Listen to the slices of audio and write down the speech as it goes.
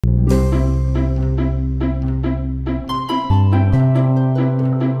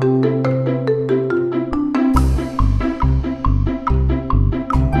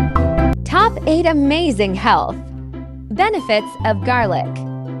Top 8 amazing health benefits of garlic.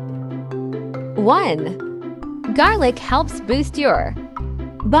 1. Garlic helps boost your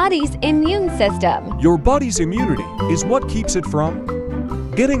body's immune system. Your body's immunity is what keeps it from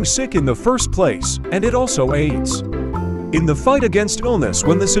getting sick in the first place, and it also aids in the fight against illness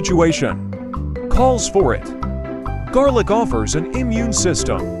when the situation calls for it. Garlic offers an immune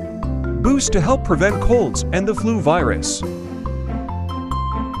system boost to help prevent colds and the flu virus.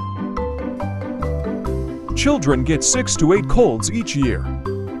 Children get 6 to 8 colds each year,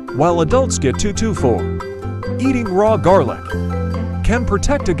 while adults get 2 to 4. Eating raw garlic can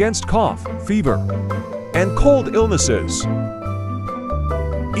protect against cough, fever, and cold illnesses.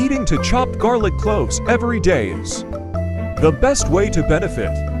 Eating to chopped garlic cloves every day is the best way to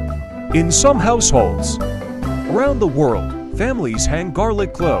benefit. In some households around the world, families hang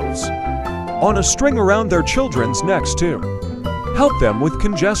garlic cloves on a string around their children's necks to help them with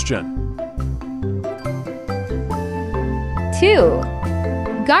congestion. 2.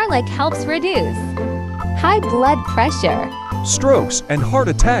 Garlic helps reduce high blood pressure. Strokes and heart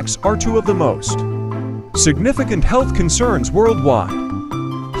attacks are two of the most significant health concerns worldwide.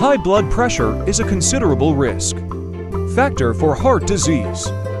 High blood pressure is a considerable risk factor for heart disease.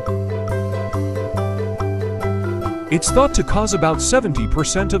 It's thought to cause about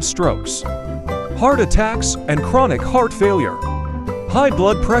 70% of strokes, heart attacks, and chronic heart failure. High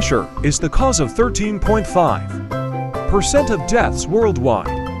blood pressure is the cause of 13.5% of deaths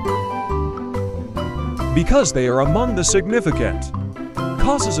worldwide. Because they are among the significant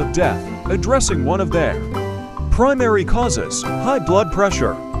causes of death, addressing one of their primary causes, high blood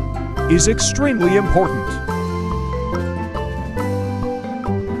pressure, is extremely important.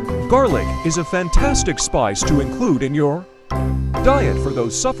 Garlic is a fantastic spice to include in your diet for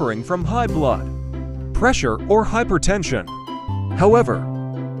those suffering from high blood pressure or hypertension. However,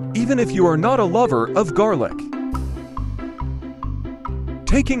 even if you are not a lover of garlic,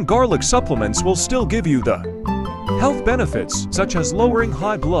 taking garlic supplements will still give you the health benefits such as lowering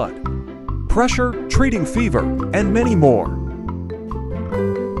high blood pressure, treating fever, and many more.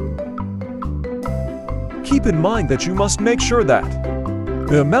 Keep in mind that you must make sure that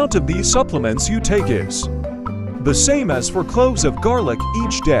the amount of these supplements you take is the same as for cloves of garlic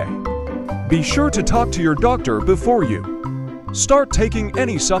each day. Be sure to talk to your doctor before you start taking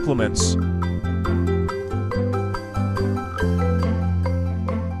any supplements.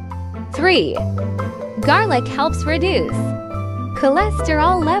 3. Garlic helps reduce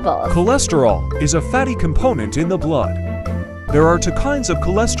cholesterol levels. Cholesterol is a fatty component in the blood. There are two kinds of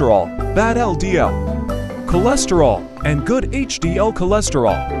cholesterol: bad LDL cholesterol and good HDL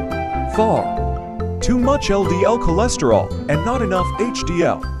cholesterol. Far too much LDL cholesterol and not enough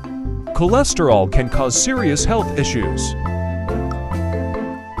HDL cholesterol can cause serious health issues.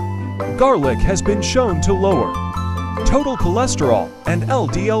 Garlic has been shown to lower total cholesterol and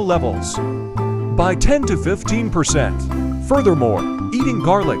LDL levels by 10 to 15%. Furthermore, eating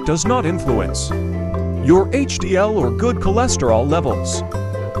garlic does not influence your HDL or good cholesterol levels.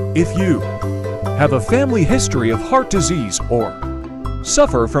 If you have a family history of heart disease or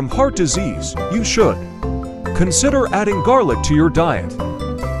suffer from heart disease, you should consider adding garlic to your diet.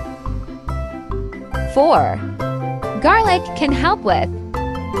 4. Garlic can help with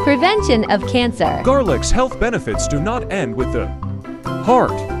prevention of cancer. Garlic's health benefits do not end with the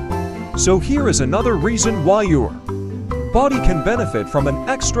heart. So here is another reason why your body can benefit from an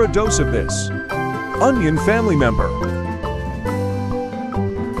extra dose of this onion family member.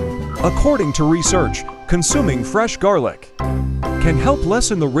 According to research, consuming fresh garlic can help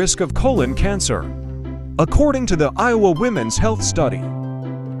lessen the risk of colon cancer. According to the Iowa Women's Health Study,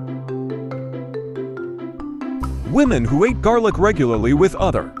 women who ate garlic regularly with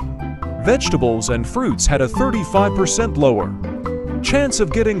other vegetables and fruits had a 35% lower chance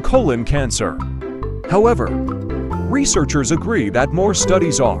of getting colon cancer. However, researchers agree that more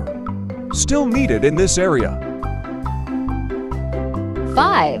studies are still needed in this area.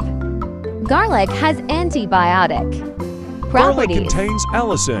 5. Garlic has antibiotic properties. Garlic contains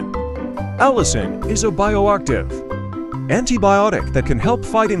allicin. Allicin is a bioactive antibiotic that can help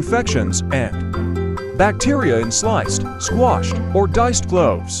fight infections and bacteria in sliced, squashed, or diced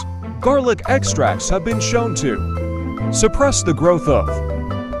cloves. Garlic extracts have been shown to suppress the growth of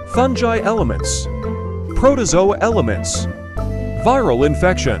fungi elements, protozoa elements, viral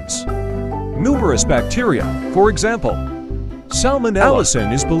infections, numerous bacteria. For example, salmonella.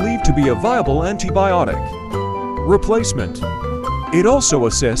 Allicin is believed to be a viable antibiotic replacement It also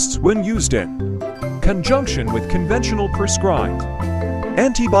assists when used in conjunction with conventional prescribed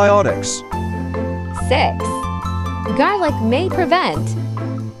antibiotics. 6. Garlic may prevent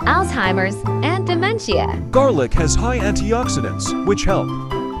Alzheimer's and dementia. Garlic has high antioxidants, which help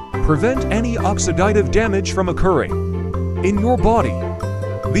prevent any oxidative damage from occurring in your body.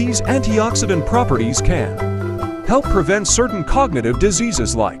 These antioxidant properties can help prevent certain cognitive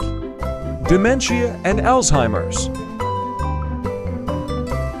diseases like dementia and Alzheimer's.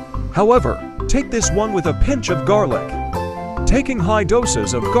 However, take this one with a pinch of garlic. Taking high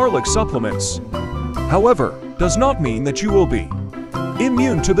doses of garlic supplements, however, does not mean that you will be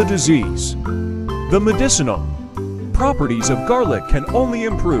immune to the disease. The medicinal properties of garlic can only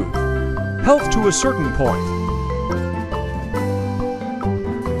improve health to a certain point.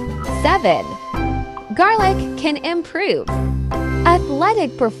 7. Garlic can improve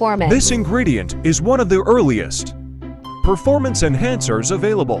athletic performance. This ingredient is one of the earliest performance enhancers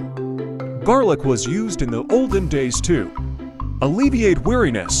available. Garlic was used in the olden days to alleviate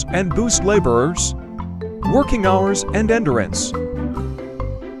weariness and boost laborers' working hours and endurance.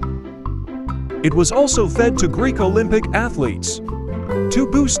 It was also fed to Greek Olympic athletes to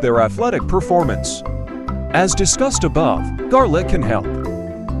boost their athletic performance. As discussed above, garlic can help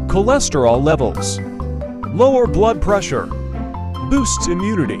cholesterol levels, lower blood pressure, boosts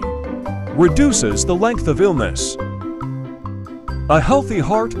immunity, reduces the length of illness. A healthy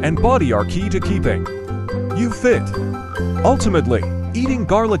heart and body are key to keeping you fit. Ultimately, eating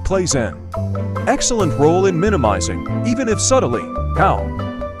garlic plays an excellent role in minimizing, even if subtly, how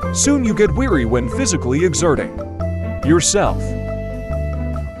soon you get weary when physically exerting yourself.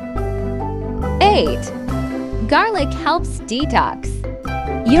 8. Garlic helps detox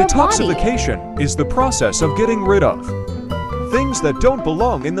your body. Detoxification is the process of getting rid of things that don't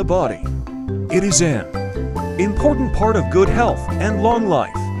belong in the body. It is an important part of good health and long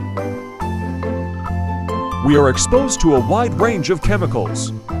life. We are exposed to a wide range of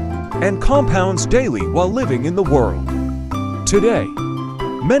chemicals and compounds daily while living in the world. Today,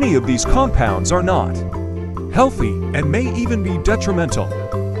 many of these compounds are not healthy and may even be detrimental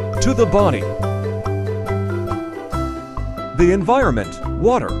to the body. The environment,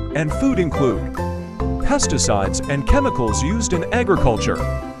 water, and food include pesticides and chemicals used in agriculture,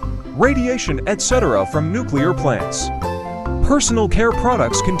 radiation, etc. from nuclear plants, personal care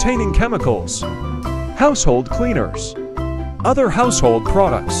products containing chemicals, household cleaners, other household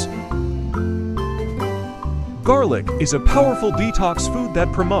products. Garlic is a powerful detox food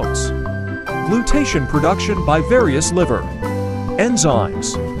that promotes glutathione production by various liver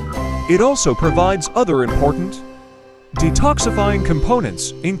enzymes. It also provides other important detoxifying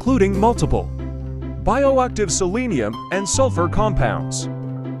components, including multiple bioactive selenium and sulfur compounds.